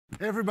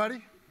Hey, everybody.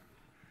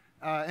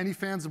 Any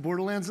fans of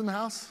Borderlands in the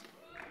house?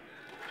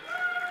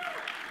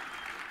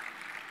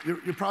 You're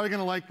probably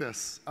going to like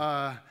this.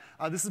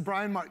 This is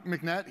Brian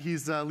McNett.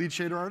 He's lead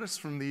shader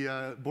artist from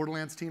the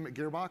Borderlands team at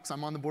Gearbox.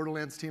 I'm on the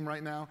Borderlands team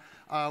right now.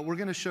 We're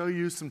going to show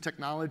you some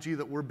technology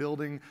that we're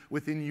building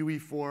within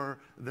UE4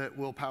 that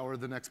will power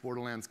the next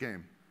Borderlands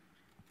game.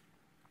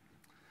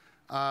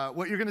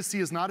 What you're going to see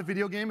is not a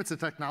video game, it's a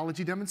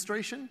technology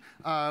demonstration.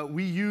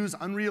 We use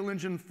Unreal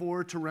Engine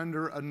 4 to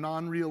render a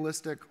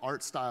non-realistic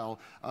art style,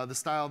 the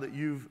style that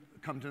you've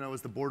come to know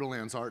as the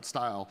Borderlands art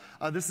style.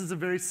 This is a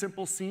very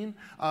simple scene.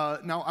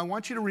 Now, I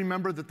want you to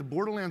remember that the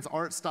Borderlands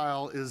art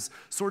style is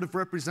sort of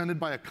represented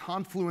by a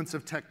confluence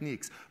of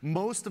techniques.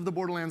 Most of the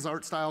Borderlands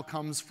art style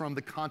comes from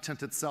the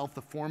content itself,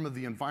 the form of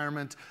the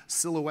environment,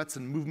 silhouettes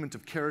and movement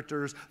of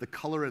characters, the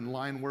color and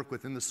line work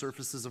within the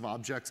surfaces of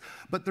objects.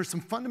 But there's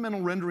some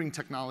fundamental rendering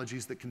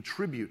technologies that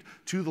contribute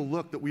to the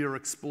look that we are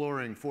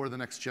exploring for the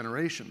next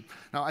generation.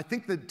 Now, I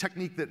think the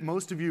technique that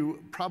most of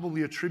you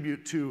probably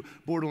attribute to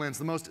Borderlands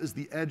the most is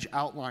the edge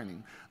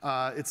outlining.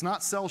 It's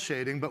not cell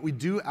shading, but we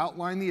do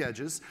outline the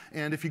edges.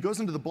 And if he goes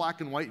into the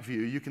black and white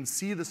view, you can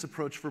see this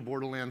approach for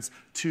Borderlands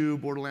 2,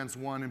 Borderlands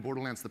 1, and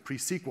Borderlands the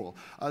pre-sequel.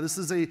 This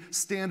is a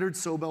standard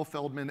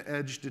Sobel-Feldman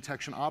edge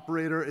detection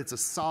operator. It's a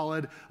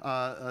solid,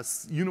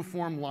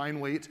 uniform line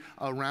weight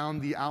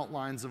around the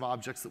outlines of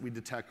objects that we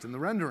detect in the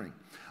rendering.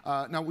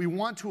 Now, we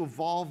want to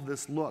evolve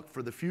this look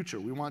for the future.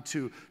 We want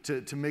to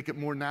make it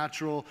more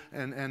natural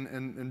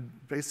and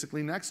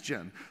basically next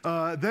gen.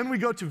 Then we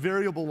go to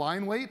variable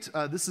line weight.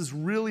 This is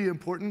really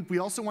important. We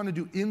also want to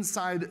do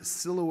inside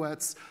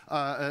silhouettes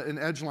and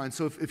edge lines.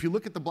 So if you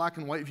look at the black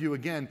and white view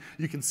again,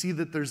 you can see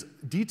that there's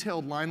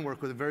detailed line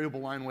work with a variable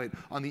line weight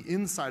on the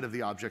inside of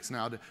the objects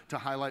now to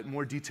highlight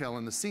more detail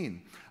in the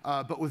scene.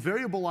 But with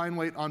variable line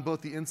weight on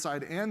both the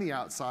inside and the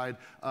outside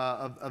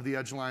of the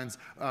edge lines,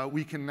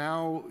 we can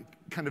now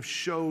kind of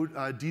show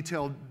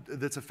detail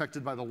that's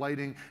affected by the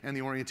lighting and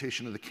the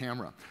orientation of the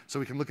camera. So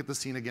we can look at the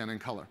scene again in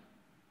color.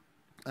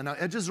 And now,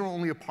 edges are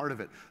only a part of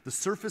it. The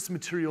surface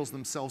materials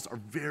themselves are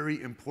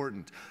very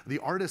important. The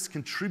artists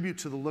contribute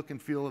to the look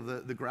and feel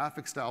of the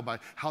graphic style by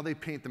how they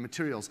paint the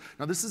materials.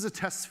 Now, this is a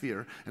test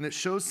sphere, and it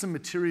shows some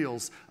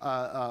materials,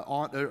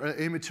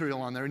 a material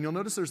on there. And you'll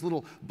notice there's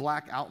little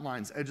black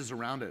outlines, edges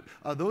around it.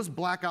 Those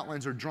black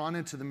outlines are drawn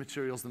into the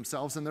materials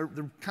themselves, and they're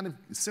kind of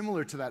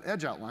similar to that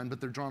edge outline, but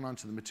they're drawn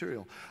onto the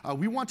material.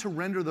 We want to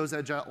render those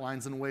edge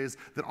outlines in ways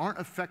that aren't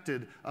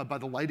affected by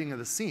the lighting of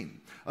the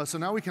scene. So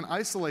now we can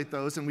isolate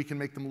those, and we can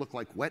make them look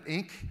like wet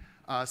ink.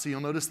 So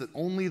you'll notice that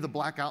only the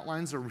black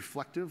outlines are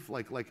reflective,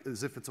 like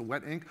as if it's a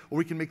wet ink, or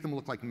we can make them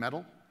look like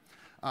metal.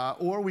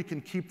 Or we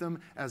can keep them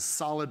as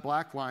solid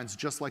black lines,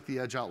 just like the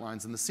edge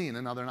outlines in the scene.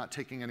 And now they're not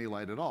taking any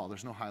light at all.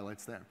 There's no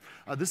highlights there.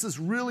 This is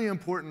really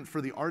important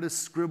for the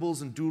artist's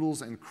scribbles and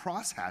doodles and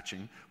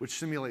cross-hatching, which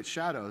simulates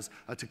shadows,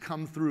 to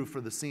come through for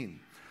the scene.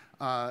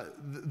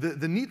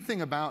 The neat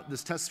thing about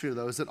this test sphere,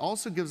 though, is it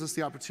also gives us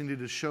the opportunity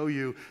to show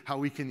you how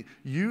we can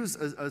use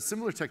a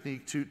similar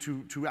technique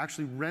to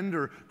actually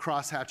render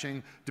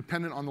cross-hatching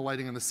dependent on the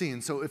lighting in the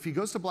scene. So if he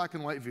goes to black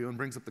and white view and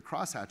brings up the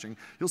cross-hatching,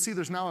 you'll see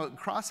there's now a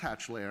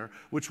cross-hatch layer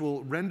which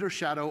will render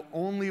shadow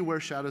only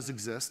where shadows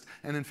exist,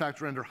 and in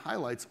fact render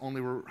highlights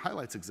only where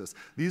highlights exist.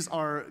 These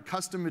are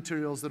custom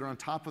materials that are on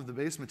top of the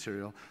base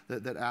material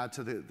that add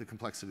to the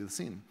complexity of the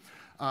scene.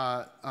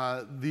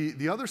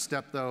 The other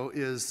step, though,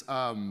 is,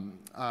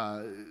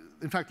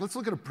 in fact, let's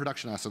look at a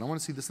production asset. I want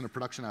to see this in a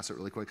production asset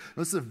really quick.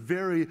 This is a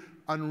very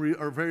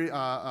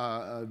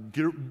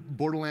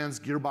Borderlands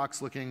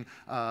Gearbox-looking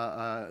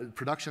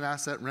production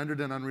asset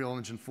rendered in Unreal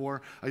Engine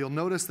 4. You'll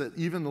notice that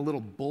even the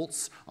little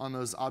bolts on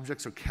those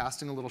objects are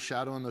casting a little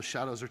shadow, and those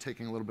shadows are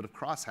taking a little bit of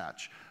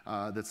crosshatch.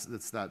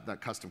 That's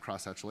that custom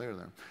crosshatch layer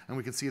there. And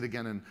we can see it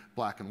again in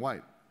black and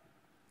white.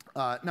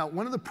 Now,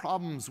 one of the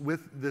problems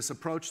with this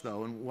approach,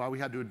 though, and why we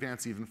had to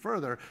advance even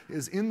further,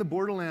 is in the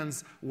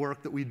Borderlands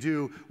work that we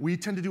do, we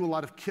tend to do a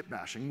lot of kit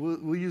bashing.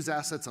 We'll use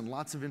assets in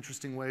lots of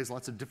interesting ways,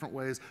 lots of different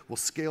ways. We'll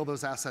scale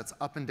those assets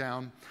up and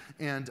down.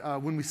 And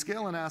when we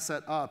scale an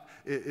asset up,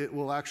 it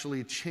will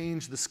actually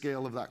change the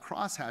scale of that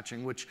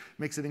cross-hatching, which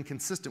makes it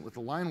inconsistent with the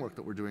line work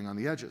that we're doing on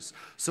the edges.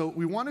 So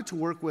we wanted to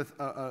work with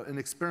an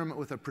experiment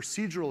with a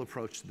procedural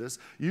approach to this,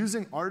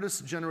 using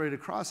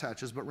artist-generated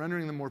cross-hatches, but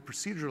rendering them more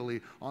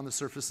procedurally on the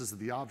surface of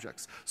the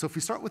objects. So if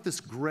we start with this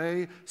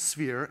gray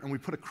sphere and we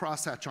put a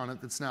crosshatch on it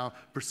that's now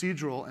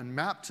procedural and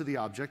mapped to the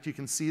object, you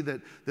can see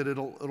that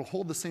it'll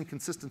hold the same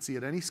consistency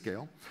at any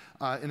scale.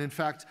 And in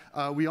fact,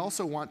 we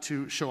also want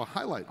to show a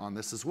highlight on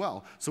this as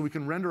well. So we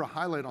can render a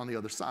highlight on the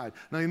other side.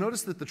 Now you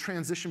notice that the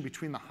transition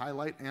between the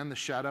highlight and the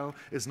shadow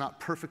is not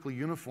perfectly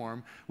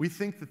uniform. We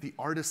think that the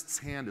artist's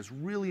hand is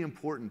really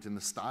important in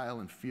the style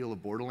and feel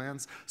of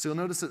Borderlands. So you'll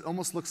notice it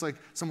almost looks like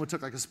someone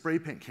took like a spray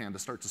paint can to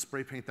start to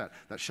spray paint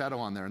that shadow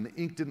on there, and the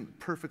ink didn't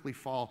perfectly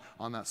fall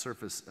on that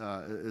surface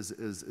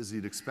as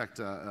you'd expect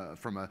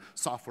from a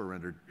software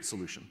rendered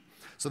solution.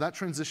 So that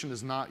transition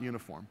is not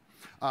uniform.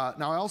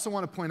 Now, I also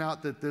want to point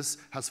out that this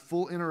has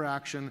full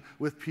interaction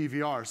with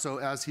PVR. So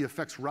as he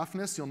affects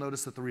roughness, you'll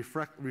notice that the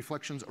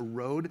reflections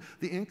erode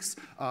the inks.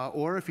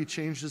 Or if he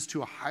changes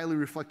to a highly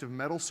reflective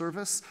metal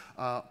surface,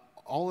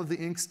 all of the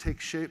inks take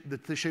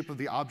the shape of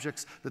the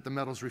objects that the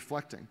metal's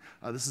reflecting.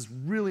 This is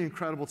really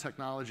incredible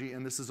technology,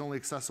 and this is only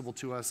accessible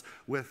to us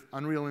with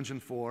Unreal Engine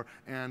 4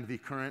 and the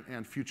current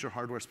and future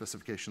hardware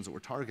specifications that we're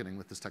targeting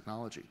with this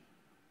technology.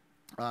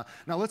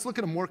 Now let's look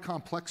at a more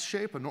complex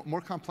shape, a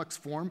more complex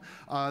form.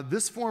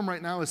 This form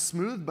right now is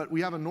smooth, but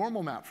we have a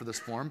normal map for this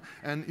form.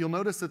 And you'll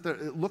notice that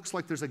it looks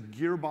like there's a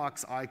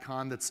gearbox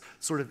icon that's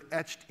sort of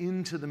etched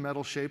into the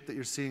metal shape that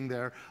you're seeing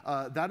there.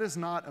 That is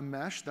not a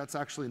mesh. That's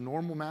actually a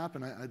normal map,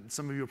 and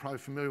some of you are probably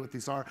familiar with what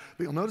these are.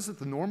 But you'll notice that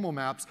the normal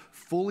maps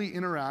fully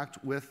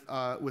interact with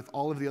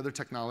all of the other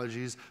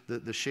technologies,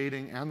 the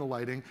shading and the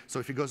lighting. So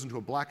if it goes into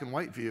a black and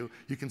white view,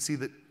 you can see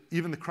that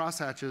even the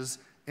crosshatches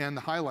and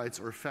the highlights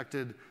are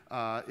affected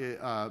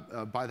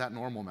by that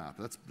normal map.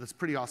 That's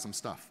pretty awesome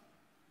stuff.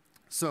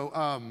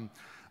 So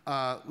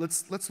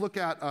let's look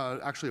at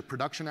actually a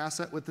production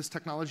asset with this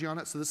technology on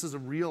it. So this is a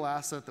real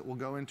asset that will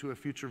go into a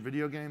future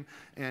video game,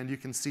 and you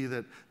can see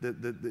that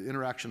the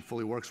interaction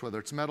fully works, whether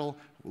it's metal.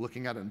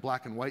 Looking at it in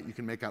black and white, you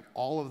can make out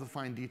all of the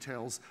fine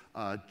details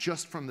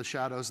just from the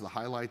shadows, the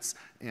highlights,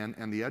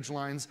 and the edge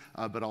lines,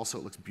 but also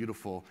it looks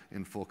beautiful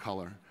in full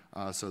color.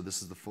 So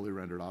this is the fully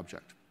rendered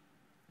object.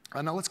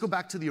 Now let's go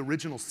back to the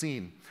original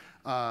scene.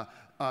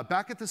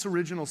 Back at this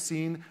original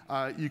scene,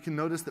 you can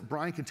notice that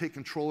Brian can take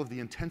control of the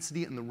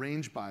intensity and the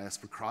range bias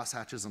for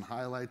crosshatches and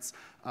highlights.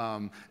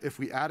 If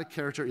we add a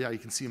character, yeah, you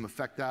can see him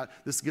affect that.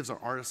 This gives our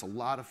artists a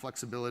lot of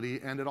flexibility,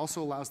 and it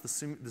also allows the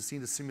scene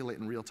to simulate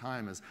in real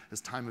time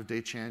as time of day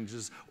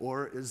changes,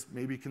 or as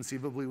maybe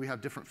conceivably we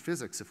have different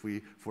physics. If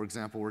we, for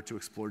example, were to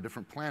explore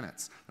different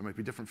planets, there might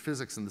be different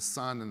physics, and the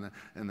sun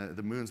and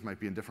the moons might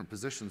be in different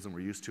positions than we're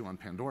used to on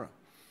Pandora.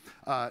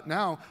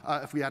 Now,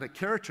 if we add a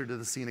character to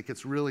the scene, it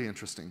gets really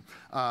interesting.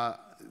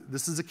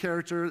 This is a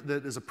character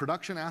that is a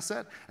production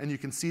asset, and you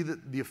can see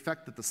that the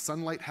effect that the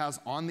sunlight has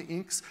on the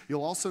inks.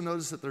 You'll also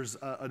notice that there's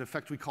an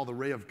effect we call the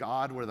ray of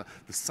God, where the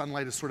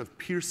sunlight is sort of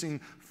piercing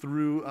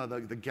through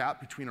the gap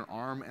between her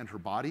arm and her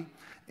body.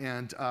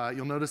 And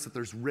you'll notice that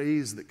there's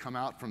rays that come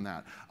out from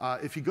that.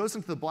 If he goes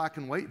into the black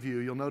and white view,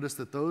 you'll notice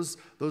that those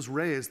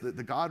rays,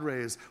 the God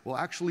rays, will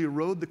actually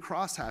erode the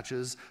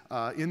crosshatches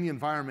in the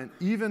environment,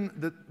 even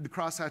the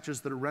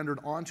crosshatches that are rendered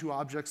onto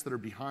objects that are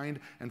behind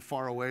and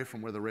far away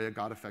from where the ray of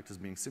God effect is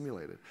being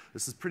simulated.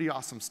 This is pretty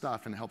awesome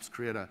stuff, and helps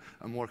create a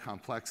more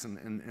complex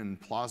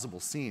and plausible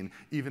scene,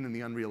 even in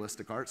the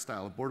unrealistic art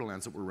style of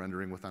Borderlands that we're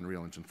rendering with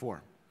Unreal Engine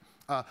 4.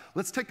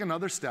 Let's take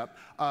another step.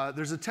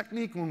 There's a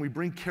technique when we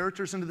bring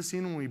characters into the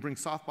scene, when we bring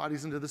soft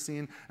bodies into the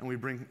scene, and we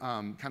bring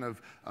kind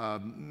of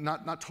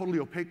not totally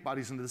opaque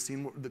bodies into the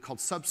scene, called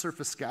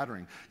subsurface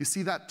scattering. You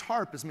see that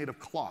tarp is made of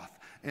cloth.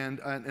 And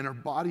her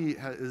body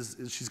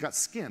she's got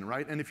skin,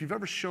 right? And if you've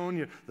ever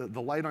shown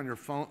the light on your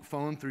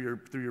phone through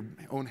your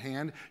own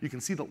hand, you can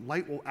see that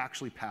light will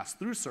actually pass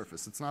through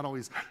surface. It's not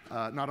always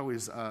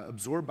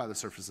absorbed by the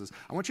surfaces.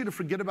 I want you to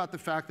forget about the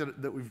fact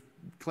that we've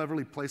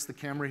cleverly placed the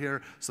camera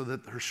here so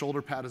that her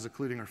shoulder pad is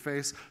occluding her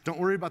face. Don't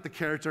worry about the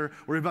character.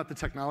 Worry about the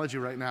technology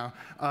right now.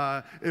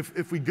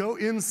 If we go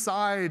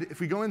inside,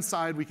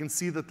 we can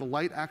see that the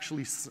light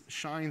actually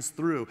shines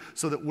through,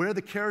 so that where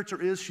the character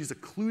is, she's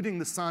occluding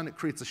the sun. It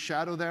creates a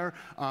shadow there.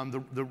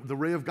 The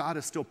ray of God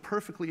is still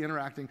perfectly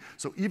interacting.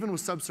 So even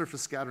with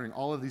subsurface scattering,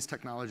 all of these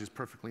technologies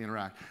perfectly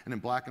interact. And in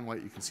black and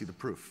white, you can see the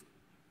proof.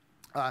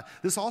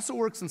 This also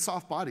works in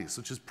soft bodies,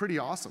 which is pretty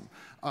awesome.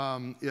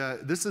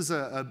 This is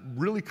a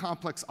really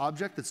complex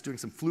object that's doing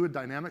some fluid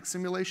dynamic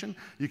simulation.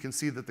 You can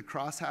see that the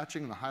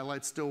cross-hatching and the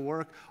highlights still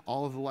work.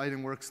 All of the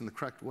lighting works in the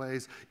correct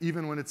ways,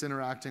 even when it's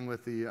interacting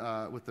with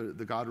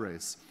the God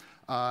rays.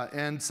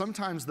 And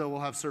sometimes, though,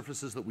 we'll have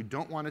surfaces that we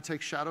don't want to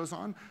take shadows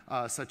on,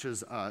 such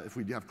as if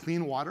we have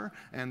clean water,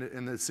 and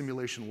the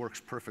simulation works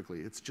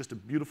perfectly. It's just a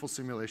beautiful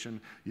simulation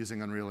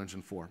using Unreal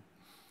Engine 4.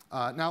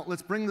 Now,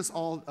 let's bring this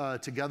all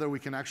together. We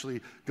can actually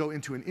go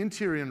into an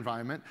interior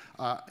environment.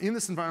 In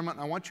this environment,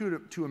 I want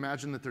you to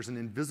imagine that there's an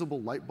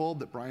invisible light bulb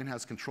that Brian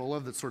has control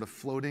of that's sort of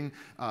floating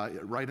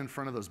right in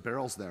front of those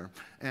barrels there.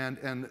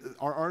 And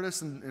our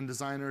artists and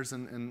designers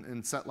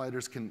and set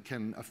lighters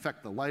can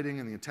affect the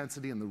lighting and the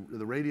intensity and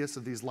the radius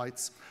of these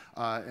lights.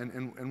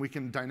 And we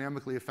can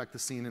dynamically affect the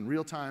scene in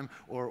real time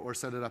or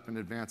set it up in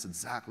advance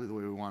exactly the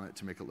way we want it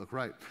to make it look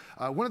right.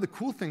 One of the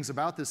cool things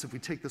about this, if we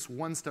take this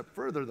one step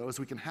further, though, is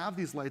we can have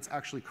these lights highlights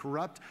actually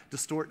corrupt,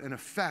 distort, and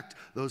affect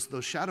those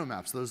shadow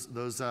maps, those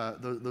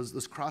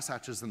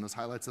crosshatches and those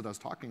highlights that I was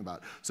talking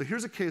about. So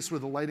here's a case where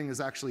the lighting is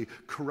actually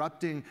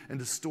corrupting and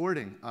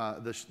distorting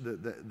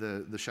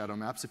the shadow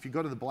maps. If you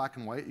go to the black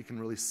and white, you can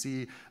really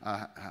see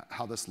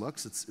how this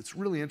looks. It's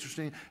really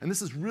interesting, and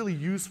this is really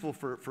useful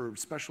for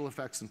special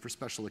effects and for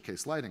special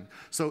case lighting.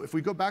 So if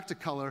we go back to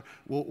color,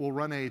 we'll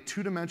run a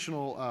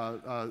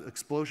two-dimensional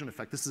explosion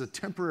effect. This is a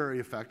temporary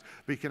effect,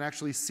 but you can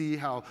actually see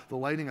how the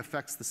lighting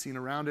affects the scene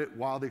around it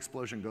while the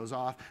explosion goes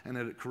off, and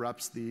it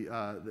corrupts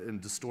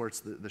and distorts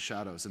the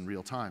shadows in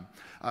real time.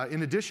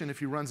 In addition,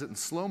 if you run it in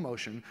slow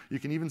motion, you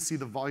can even see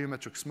the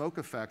volumetric smoke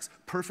effects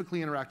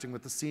perfectly interacting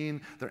with the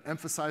scene. They're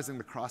emphasizing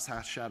the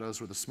crosshatch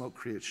shadows where the smoke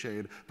creates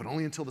shade, but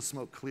only until the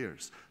smoke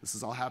clears. This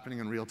is all happening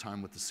in real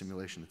time with the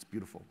simulation. It's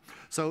beautiful.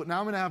 So now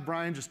I'm going to have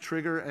Brian just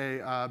trigger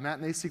a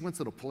matinee sequence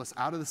that'll pull us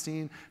out of the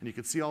scene, and you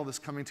can see all this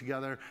coming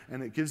together,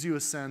 and it gives you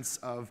a sense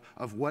of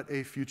what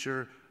a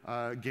future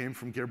game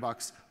from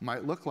Gearbox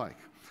might look like.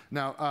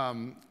 Now,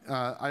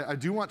 I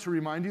do want to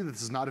remind you that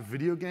this is not a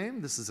video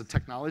game. This is a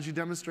technology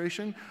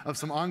demonstration of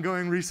some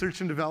ongoing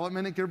research and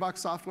development at Gearbox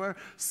Software.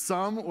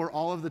 Some or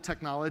all of the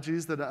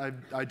technologies that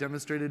I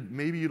demonstrated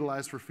may be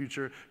utilized for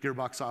future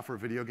Gearbox Software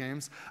video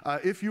games.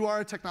 If you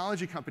are a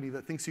technology company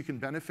that thinks you can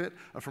benefit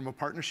from a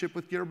partnership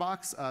with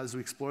Gearbox as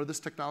we explore this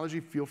technology,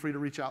 feel free to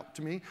reach out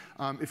to me.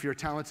 If you're a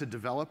talented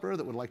developer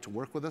that would like to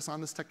work with us on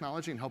this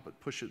technology and help it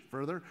push it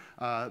further,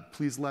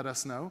 please let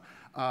us know.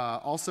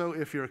 Also,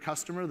 if you're a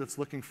customer that's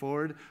looking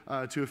forward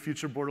to a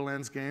future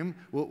Borderlands game,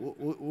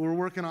 we're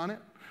working on it.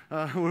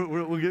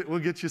 We'll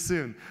get you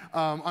soon.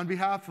 On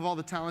behalf of all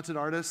the talented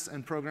artists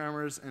and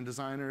programmers and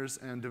designers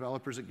and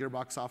developers at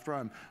Gearbox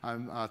Software,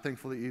 I'm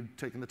thankful that you've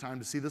taken the time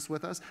to see this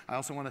with us. I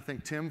also want to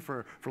thank Tim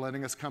for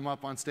letting us come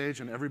up on stage,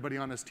 and everybody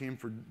on his team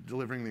for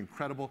delivering the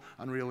incredible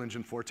Unreal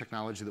Engine 4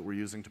 technology that we're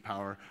using to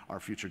power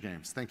our future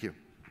games. Thank you.